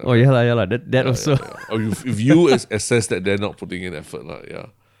of thing. Oh, yeah. That also. Yeah. Or if you assess that they're not putting in effort, lah, yeah.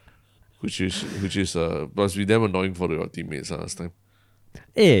 Which is must be damn annoying for your teammates last time.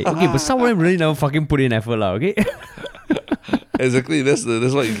 Hey, okay, but some of them really never fucking put in effort, lah, okay? Exactly, that's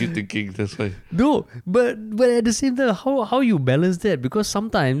what you keep thinking. That's why. No, but at the same time, how you balance that? Because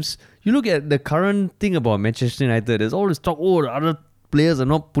sometimes you look at the current thing about Manchester United. There's all this talk. Oh, the other players are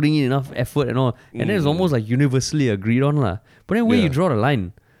not putting in enough effort and all, and then it's almost like universally agreed on, lah. But then where you draw the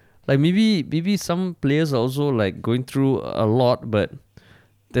line? Like maybe some players are also like going through a lot, but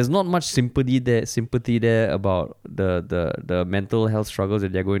there's not much sympathy there about the mental health struggles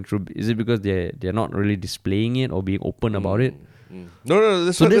that they're going through. Is it because they're not really displaying it or being open about it? No.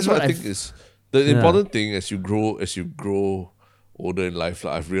 That's what I think is the important thing as you grow older in life.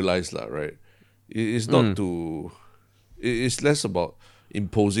 Like, I've realized that, right? It's not to. It's less about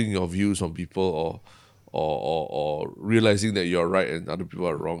imposing your views on people or realizing that you're right and other people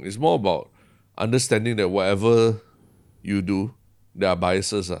are wrong. It's more about understanding that whatever you do, there are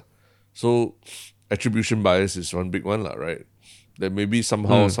biases. So attribution bias is one big one, right? That maybe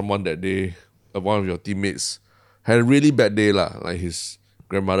somehow someone that day, one of your teammates, had a really bad day, like his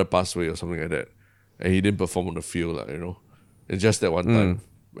grandmother passed away or something like that, and he didn't perform on the field, It's just that one time.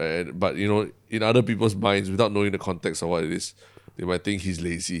 But in other people's minds, without knowing the context of what it is, they might think he's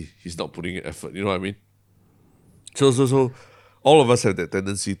lazy, he's not putting in effort. You know what I mean? So all of us have that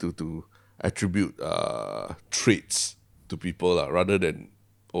tendency to attribute traits to people, rather than,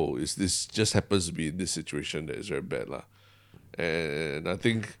 this just happens to be in this situation that is very bad, And I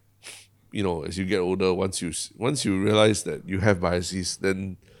think, as you get older, once you realize that you have biases,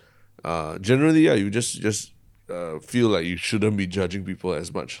 then generally, you just feel like you shouldn't be judging people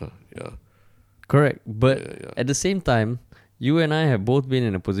as much. Yeah. Correct. But Yeah. at the same time, you and I have both been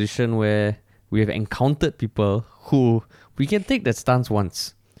in a position where we have encountered people who we can take that stance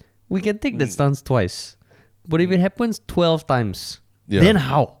once. We can take that stance twice. But if it happens 12 times, Yeah. then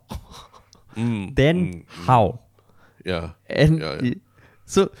how? Then how? Yeah. And Yeah.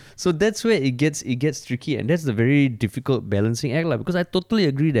 so that's where it gets tricky, and that's the very difficult balancing act, because I totally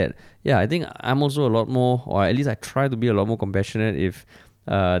agree that I think I'm also a lot more, or at least I try to be a lot more compassionate if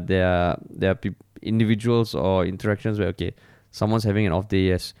there are individuals or interactions where someone's having an off day,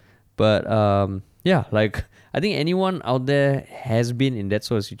 yes, but like I think anyone out there has been in that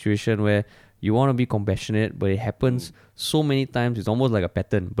sort of situation where you want to be compassionate, but it happens so many times, it's almost like a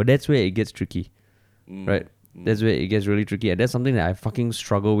pattern. But that's where it gets tricky, right? That's where it gets really tricky, and that's something that I fucking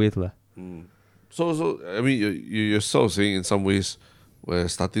struggle with, lah. So I mean, you're sort of saying in some ways we're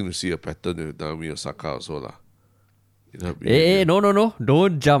starting to see a pattern with Naomi Osaka also, lah. In her Hey, behavior. no,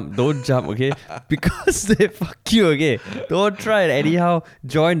 don't jump, okay? Because they fuck you, okay? Don't try and anyhow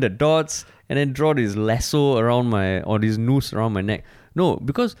join the dots and then draw this lasso around this noose around my neck. No,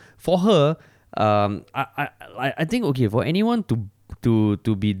 because for her, I think for anyone to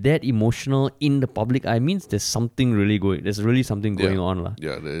be that emotional in the public eye means there's something really there's really something going on, lah.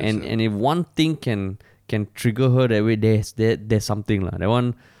 Yeah, there is, And if one thing can trigger her that way, there's something, lah. That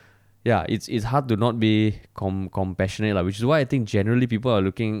one. Yeah, it's hard to not be compassionate, which is why I think generally people are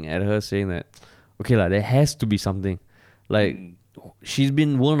looking at her saying that, there has to be something. Like, she's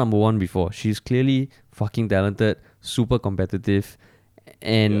been world number one before. She's clearly fucking talented, super competitive,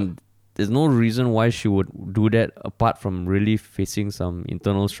 and there's no reason why she would do that apart from really facing some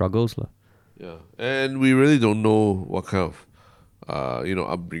internal struggles. Yeah, and we really don't know what kind of,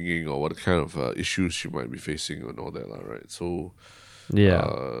 upbringing or what kind of issues she might be facing and all that, right? So... Yeah.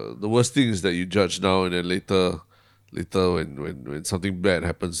 The worst thing is that you judge now and then later when something bad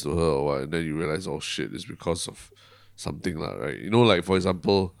happens to her or what, and then you realize, oh shit, it's because of something, right? Like for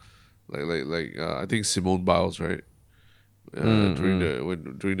example, like I think Simone Biles, right? During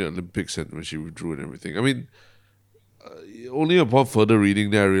the Olympics and when she withdrew and everything. I mean, only upon further reading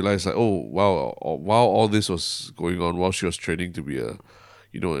there I realized like, oh wow, while all this was going on, while she was training to be an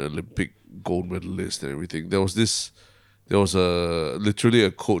Olympic gold medalist and everything, there was literally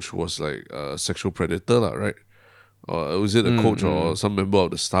a coach who was like a sexual predator, right? Or was it a coach or some member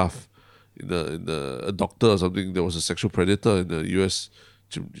of the staff a doctor or something? There was a sexual predator in the US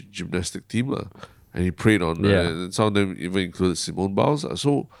gymnastic team, and he preyed on and some of them even included Simone Biles.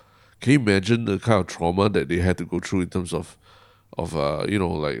 So can you imagine the kind of trauma that they had to go through in terms of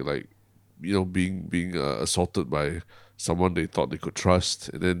being assaulted by someone they thought they could trust,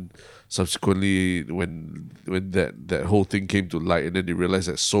 and then subsequently when that whole thing came to light, and then they realized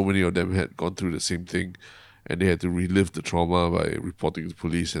that so many of them had gone through the same thing, and they had to relive the trauma by reporting to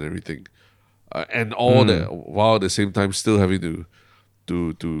police and everything, and all that while at the same time still having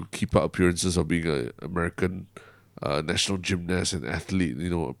to keep up appearances of being an American national gymnast and athlete,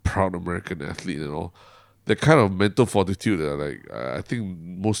 a proud American athlete and all. That kind of mental fortitude that I think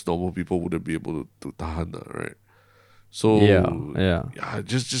most normal people wouldn't be able to tahan, right? So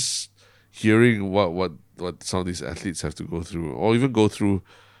just hearing what some of these athletes have to go through, or even go through,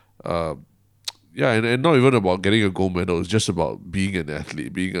 and not even about getting a gold medal. It's just about being an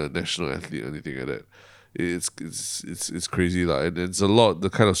athlete, being a national athlete, anything like that. It's crazy, and it's a lot the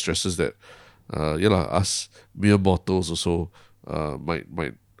kind of stresses that us mere mortals also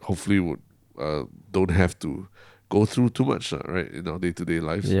might hopefully would don't have to go through too much, right, in our day-to-day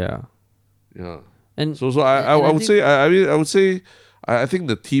lives. Yeah. And so I would say I think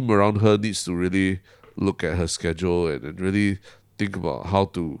the team around her needs to really look at her schedule and really think about how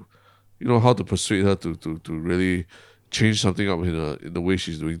to persuade her to really change something up in the way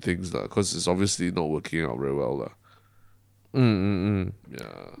she's doing things, because it's obviously not working out very well.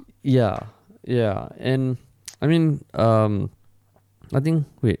 Yeah. And I mean, I think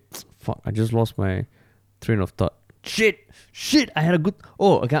I just lost my train of thought. Shit, I had a good...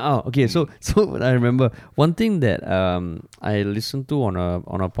 okay. So I remember one thing that I listened to on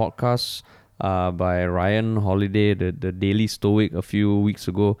a podcast by Ryan Holiday, the Daily Stoic, a few weeks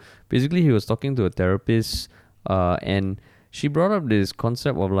ago. Basically, he was talking to a therapist, and she brought up this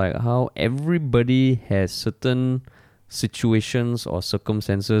concept of like how everybody has certain situations or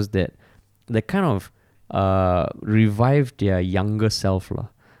circumstances that kind of revive their younger self, lah.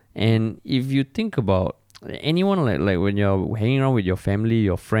 And if you think about anyone, like when you're hanging around with your family,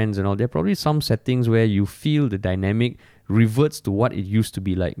 your friends and all, there are probably some settings where you feel the dynamic reverts to what it used to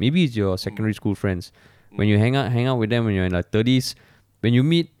be like. Maybe it's your secondary school friends. When you hang out with them when you're in like 30s, when you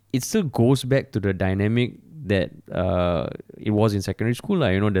meet, it still goes back to the dynamic that it was in secondary school.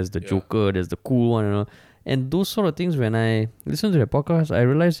 Like, there's the joker, there's the cool one, And those sort of things, when I listen to the podcast, I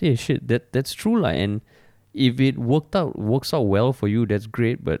realize, hey, shit, that's true. Like, and if it works out well for you, that's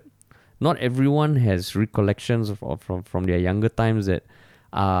great. But not everyone has recollections from their younger times that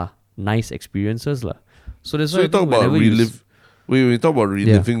are nice experiences. So that's why you talk about when you talk about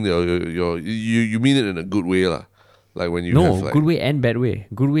reliving your you mean it in a good way, lah. Like when you have like, good way and bad way.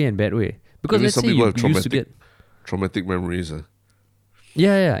 Good way and bad way. Because let's some say people you have used to get traumatic memories.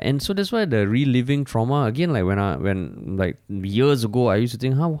 Yeah, and so that's why the reliving trauma again. Like when like years ago, I used to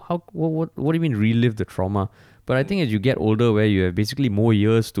think, what do you mean relive the trauma? But I think as you get older, where you have basically more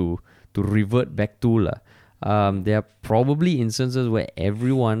years to revert back to there are probably instances where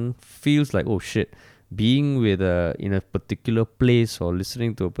everyone feels like, oh shit, being with in a particular place or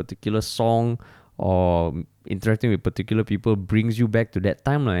listening to a particular song or interacting with particular people brings you back to that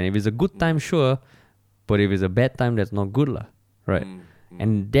time. And if it's a good time, sure. But if it's a bad time, that's not good. Right?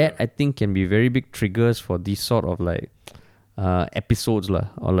 And that, I think, can be very big triggers for these sort of like episodes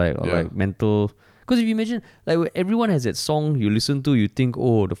or like mental... Because if you imagine, like everyone has that song you listen to, you think,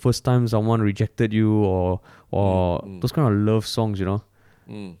 oh, the first time someone rejected you or those kind of love songs,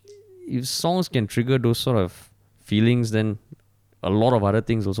 If songs can trigger those sort of feelings, then a lot of other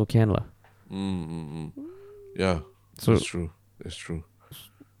things also can. Yeah, so, that's true. That's true.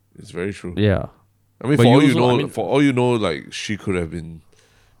 It's very true. Yeah. I mean, for all you know, like she could have been,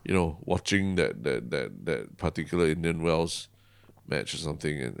 watching that particular Indian Wells match or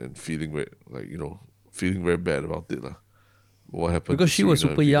something and feeling feeling very bad about it. What happened? Because she was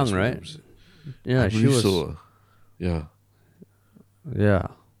super young, right? Yeah, she was. So. Yeah. Yeah.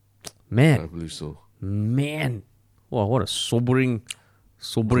 Man. I believe so. Man. Wow, what a sobering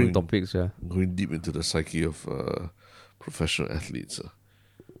topics, yeah. Going deep into the psyche of professional athletes.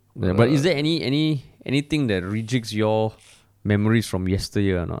 Yeah, but is there anything that rejigs your memories from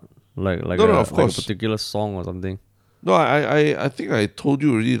yesteryear or not? Like of course. Like a particular song or something? No, I think I told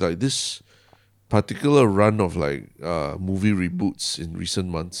you already, like this particular run of like movie reboots in recent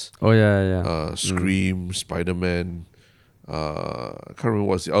months. Oh yeah. Scream, Spider-Man, I can't remember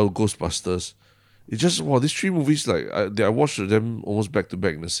what's Ghostbusters. It's just these three movies, like I watched them almost back to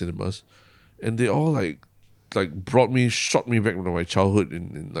back in the cinemas, and they all like shot me back into my childhood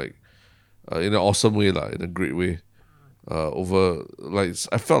in an awesome way, in a great way. Over like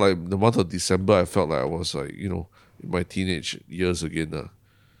I felt like the month of December, I felt like I was like in my teenage years again.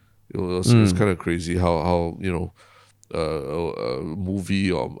 It was kind of crazy how a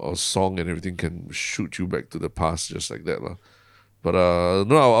movie or song and everything can shoot you back to the past just like that. But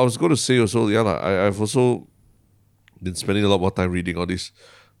no, I was going to say also, I've also been spending a lot more time reading all these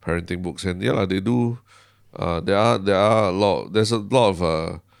parenting books, and they do. There's a lot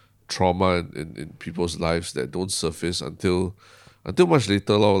of trauma in people's lives that don't surface until much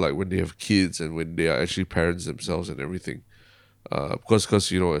later, like when they have kids and when they are actually parents themselves and everything. Because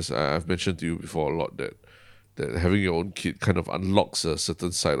as I've mentioned to you before a lot, that having your own kid kind of unlocks a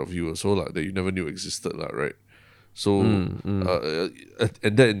certain side of you also, that you never knew existed, right? So and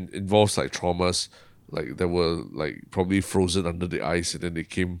that involves like traumas like that were like probably frozen under the ice, and then they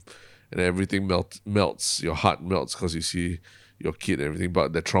came and everything melts, your heart melts because you see your kid and everything,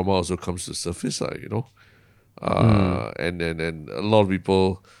 but the trauma also comes to the surface, and a lot of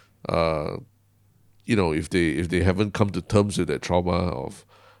people, if they haven't come to terms with that trauma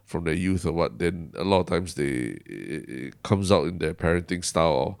from their youth or what, then a lot of times it comes out in their parenting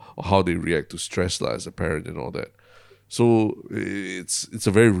style or how they react to stress as a parent and all that. So it's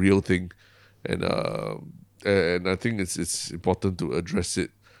a very real thing, and I think it's important to address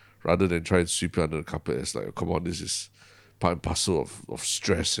it rather than try and sweep it under the carpet as like, come on, this is part and parcel of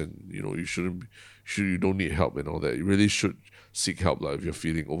stress, and you don't need help and all that. You really should seek help if you're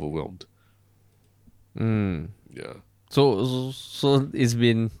feeling overwhelmed. Yeah. So it's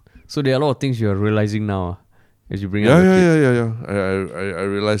been. So there are a lot of things you are realizing now as you bring up. Yeah. I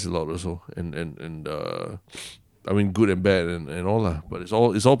realize a lot also, and I mean good and bad and all that. But it's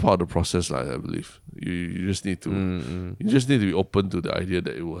all part of the process, I believe. You just need to be open to the idea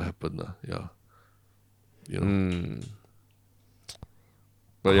that it will happen.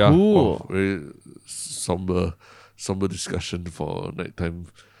 But yeah, cool. Very somber discussion for nighttime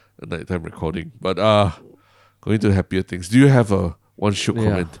recording. But going to happier things. Do you have a one short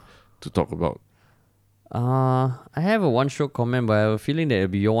comment to talk about? I have a one short comment, but I have a feeling that it'll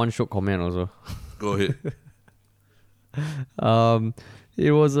be your one short comment also. Go ahead.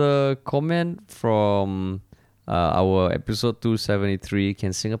 It was a comment from our episode 273,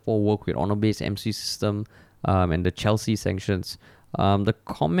 Can Singapore Work with Honor-Based MC System and the Chelsea Sanctions? The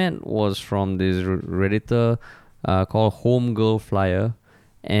comment was from this Redditor called Home Girl Flyer.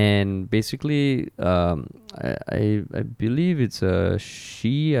 And basically, I believe it's a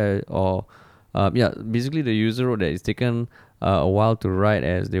she or basically the user wrote that it's taken a while to write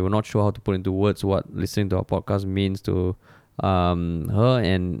as they were not sure how to put into words what listening to our podcast means to her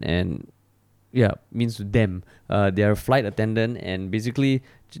and means to them. They are a flight attendant, and basically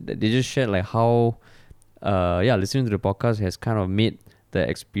they just shared like how listening to the podcast has kind of made the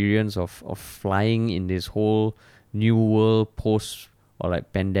experience of flying in this whole new world post or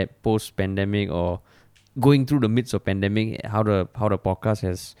like post pandemic or going through the midst of pandemic, how the podcast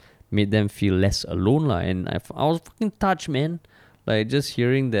has made them feel less alone lah. And I was fucking touched, man. Like just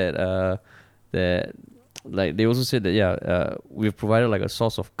hearing that that like they also said that we've provided like a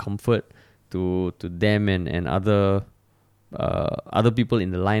source of comfort to them and other people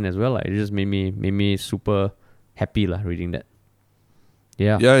in the line as well. Like, it just made me super happy lah reading that.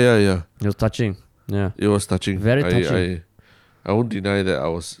 Yeah. Yeah. It was touching. Yeah. It was touching. Very touching. I won't deny that I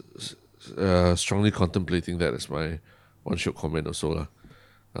was strongly contemplating that as my one shot comment also lah.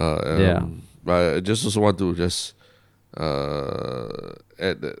 But I just also want to just add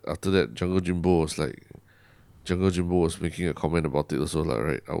that after that Jungle Jimbo was making a comment about it also lah,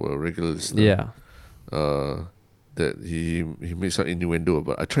 right? Our regular listener. Yeah. That he made some innuendo,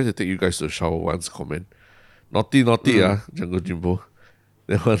 but I tried to take you guys to the shower once comment. Naughty Jungle Jimbo.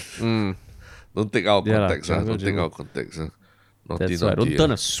 That one don't take out context, don't take out context. Naughty, that's right. Don't turn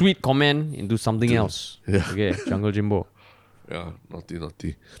a sweet comment into something else. Yeah. Okay, Jungle Jimbo. Yeah, naughty.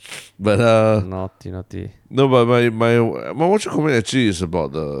 But naughty. No, but my watch comment actually is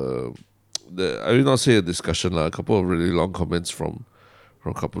about the I will not say a discussion lah. A couple of really long comments from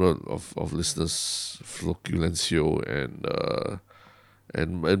a couple of listeners, Floculencio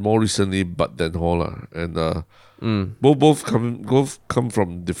and more recently But Then Hall lah. And both come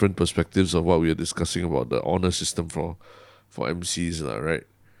from different perspectives of what we are discussing about the honor system for MCs lah, right?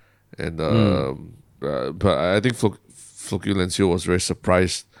 And but I think Floculencio was very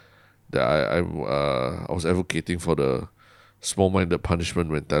surprised that I was advocating for the small-minded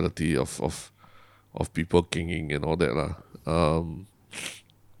punishment mentality of people kinging and all that lah.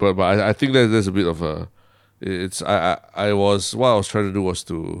 But I think that there's a bit of a I was what I was trying to do was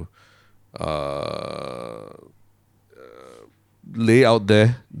to lay out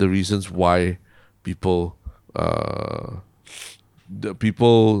there the reasons why people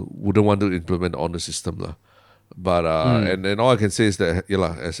wouldn't want to implement honor system lah. But and all I can say is that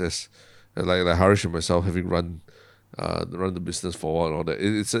as like Harish and myself having run the business for a while and all that,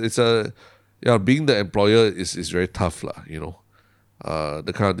 it's a being the employer is very tough lah, you know.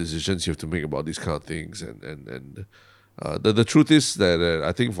 The kind of decisions you have to make about these kind of things and the truth is that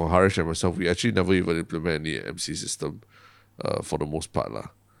I think for Harish and myself, we actually never even implement any MC system for the most part lah.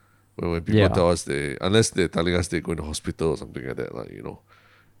 When people tell us unless they're telling us they're going to hospital or something like that, like, you know.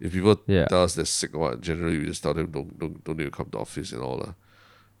 If people tell us they're sick or what, generally we just tell them don't need to come to office and all lah.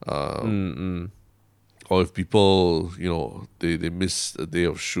 Or if people, you know, they miss a day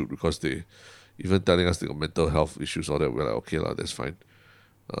of shoot because they even telling us they got mental health issues, all that, we're like, okay lah, that's fine.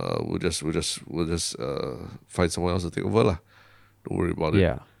 We'll just find someone else to take over lah. Don't worry about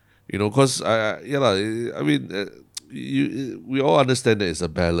it. You know, because we all understand that it's a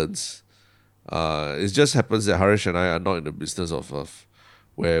balance. It just happens that Harish and I are not in the business of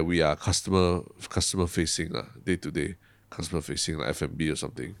where we are customer facing day to day, customer facing like F&B or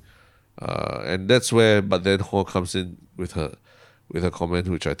something. And that's where But Then Hall comes in with her comment,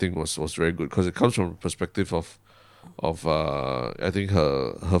 which I think was very good, because it comes from a perspective of I think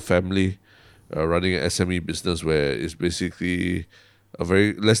her family running an SME business where it's basically a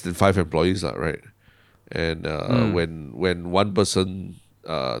very less than 5 employees, right? And when one person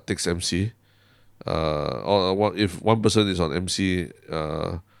takes MC, or if one person is on MC,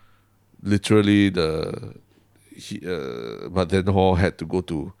 literally But Then Hall had to go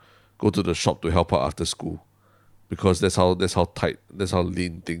to the shop to help out after school, because that's how tight, that's how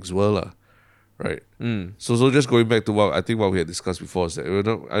lean things were lah, right? So just going back to what we had discussed before is that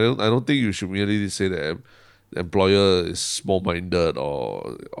I don't think you should merely say that the employer is small-minded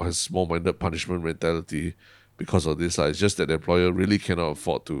or has small-minded punishment mentality because of this. It's just that the employer really cannot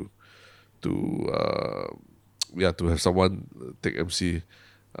afford to have someone take MC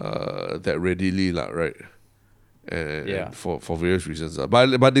that readily, right? And for various reasons.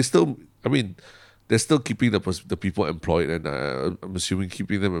 But they still, they're still keeping the people employed, and I'm assuming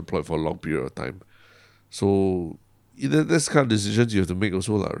keeping them employed for a long period of time. So that's kind of decisions you have to make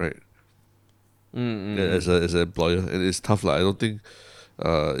also, right? as an employer, and it's tough. Like I don't think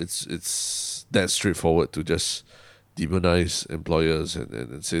it's that straightforward to just demonize employers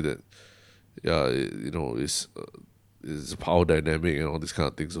and say that it's a power dynamic and all these kind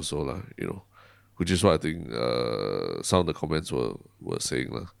of things also lah. Which is what I think some of the comments were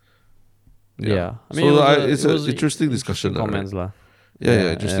saying lah. Yeah. I mean, So it's an interesting discussion. Comments Right? lah.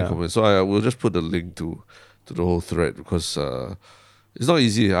 Yeah, interesting comments. So I will just put the link to the whole thread because it's not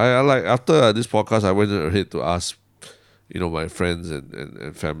easy. I like after this podcast, I went ahead to ask, my friends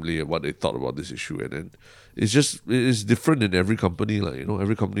and family what they thought about this issue, and then it's different in every company. Like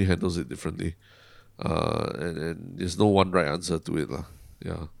every company handles it differently, and there's no one right answer to it, lah.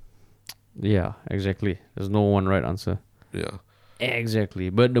 Yeah. Yeah, exactly. There's no one right answer. Yeah. Exactly.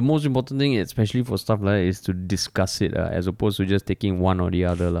 But the most important thing, especially for stuff like that, is to discuss it as opposed to just taking one or the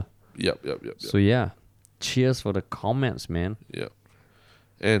other lah. Yep. So yeah, cheers for the comments, man. Yeah.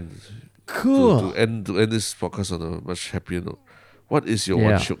 And Cool. to end this podcast on a much happier note, what is your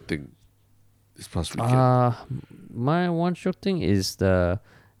one shook thing this past weekend? My one shook thing is the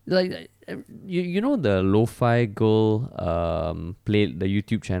the Lo-Fi Girl play the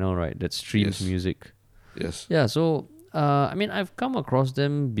YouTube channel, right, that streams music. Yes. Yeah, so I mean, I've come across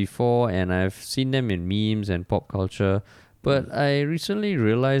them before and I've seen them in memes and pop culture, but I recently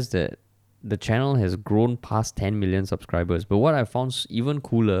realized that the channel has grown past 10 million subscribers. But what I found even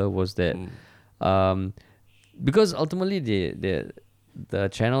cooler was that because ultimately the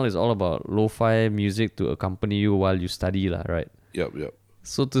channel is all about lo-fi music to accompany you while you study, right? Yep.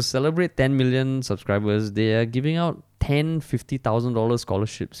 So to celebrate 10 million subscribers, they are giving out $50,000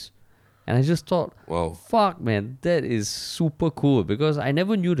 scholarships. And I just thought, wow, fuck, man, that is super cool because I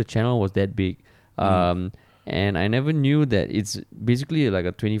never knew the channel was that big. And I never knew that it's basically like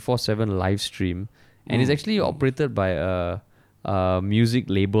a 24/7 live stream. And it's actually operated by a music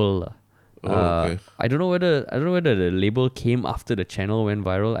label. Okay. I don't know whether the label came after the channel went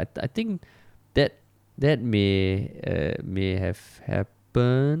viral. I think that may have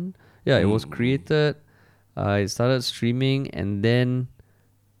happened. Yeah, it was created. It started streaming, and then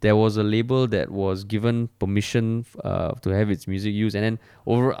there was a label that was given permission to have its music used, and then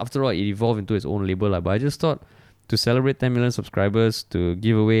after all, it evolved into its own label. But I just thought to celebrate 10 million subscribers, to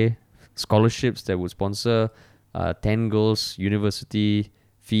give away scholarships that would sponsor 10 girls' university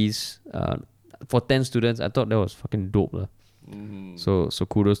fees for 10 students, I thought that was fucking dope. So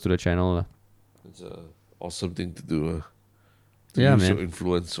kudos to the channel. It's an awesome thing to do. To use man. your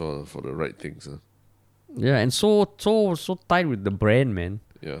influence for the right things. Yeah, and so tight with the brand, man.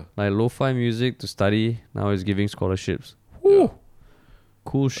 Yeah. Like lo-fi music to study, now it's giving scholarships. Woo! Yeah.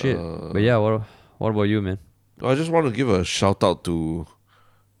 Cool shit. But yeah, what about you, man? I just want to give a shout out to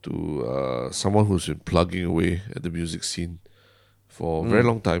someone who's been plugging away at the music scene for a very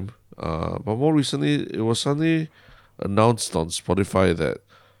long time. But more recently, it was suddenly announced on Spotify that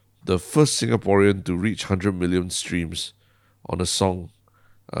the first Singaporean to reach 100 million streams on a song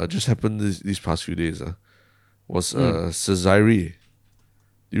just happened these past few days. Was Cesare.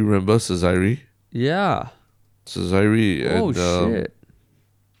 Do you remember Cesare? Yeah. Cesare. Oh, and, shit.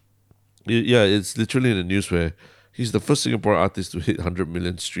 Yeah, it's literally in the news where he's the first Singapore artist to hit 100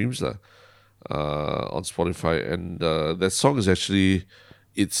 million streams on Spotify. And that song is actually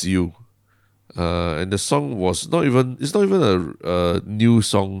It's You. And the song was it's not even a new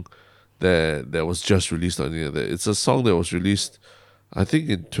song that was just released or anything like that. It's a song that was released, I think,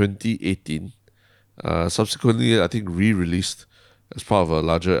 in 2018. Subsequently, I think re-released as part of a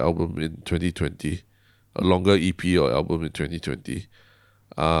larger album in 2020, a longer EP or album in 2020.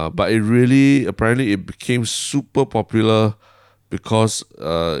 But apparently it became super popular because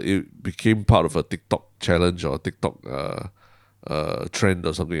it became part of a TikTok challenge or TikTok trend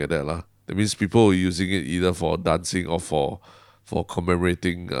or something like that lah. That means people were using it either for dancing or for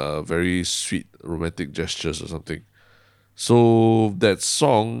commemorating very sweet romantic gestures or something. So that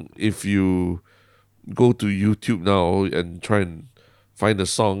song, if you go to YouTube now and try and find the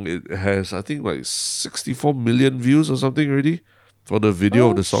song, it has, I think, like 64 million views or something already for the video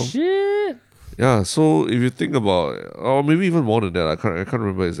of the song. Shit. Yeah, so if you think about, or maybe even more than that, I can't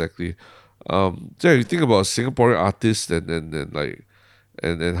remember exactly. If you think about Singaporean artists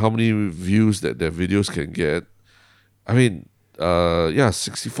and how many views that their videos can get, I mean,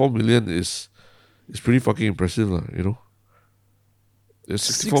 64 million is pretty fucking impressive, There's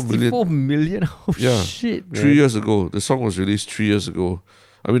 64 million? Oh, yeah, shit, man. 3 years ago. The song was released 3 years ago.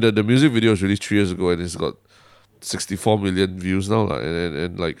 I mean, the music video was released 3 years ago, and it's got 64 million views now,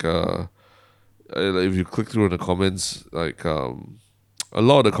 and if you click through in the comments, a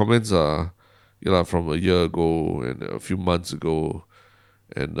lot of the comments are from a year ago and a few months ago,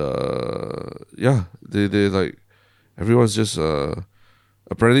 and they like everyone's just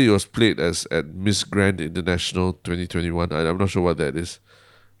apparently it was played as at Miss Grand International 2021. I'm not sure what that is,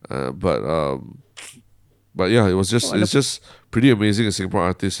 but yeah, it was just it's just pretty amazing. A Singapore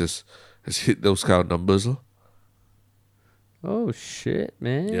artist has hit those kind of numbers, huh? Oh shit,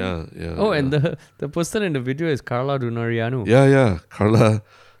 man. Yeah. Oh, Yeah. and the person in the video is Carla Dunarianu. Yeah, Carla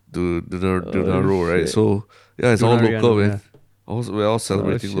Dunaro, right? shit. So yeah, it's all Dunarianu, local, yeah. man. We're all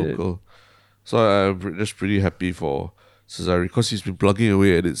celebrating shit. local. So I'm just pretty happy for Cesare because he's been plugging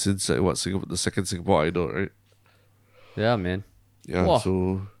away at it since Singapore, the second Singapore Idol, right? Yeah, man. Yeah. Wow.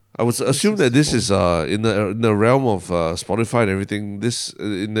 So I would assume that this is in the realm of Spotify and everything. This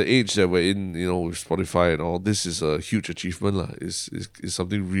in the age that we're in, with Spotify and all, this is a huge achievement, lah. Is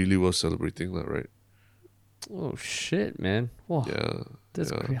something really worth celebrating, lah, right? Oh shit, man. Wow. Yeah. That's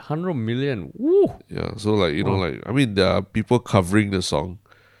yeah. great. 100 million. Woo. Yeah. So like Wow. I mean, there are people covering the song.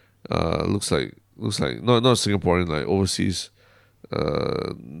 Looks like not Singaporean, like overseas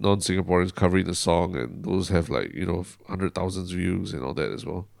non-Singaporeans covering the song, and those have 100,000 views and all that as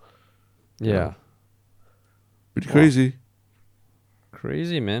well. Yeah. Pretty crazy.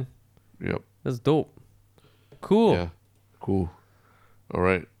 Crazy, man. Yep. That's dope. Cool. Yeah. Cool. All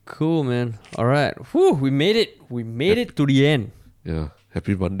right. Cool, man. All right. Whew, we made it. We made it to the end. Yeah.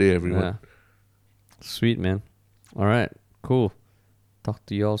 Happy Monday, everyone. Yeah. Sweet, man. All right. Cool. Talk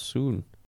to y'all soon.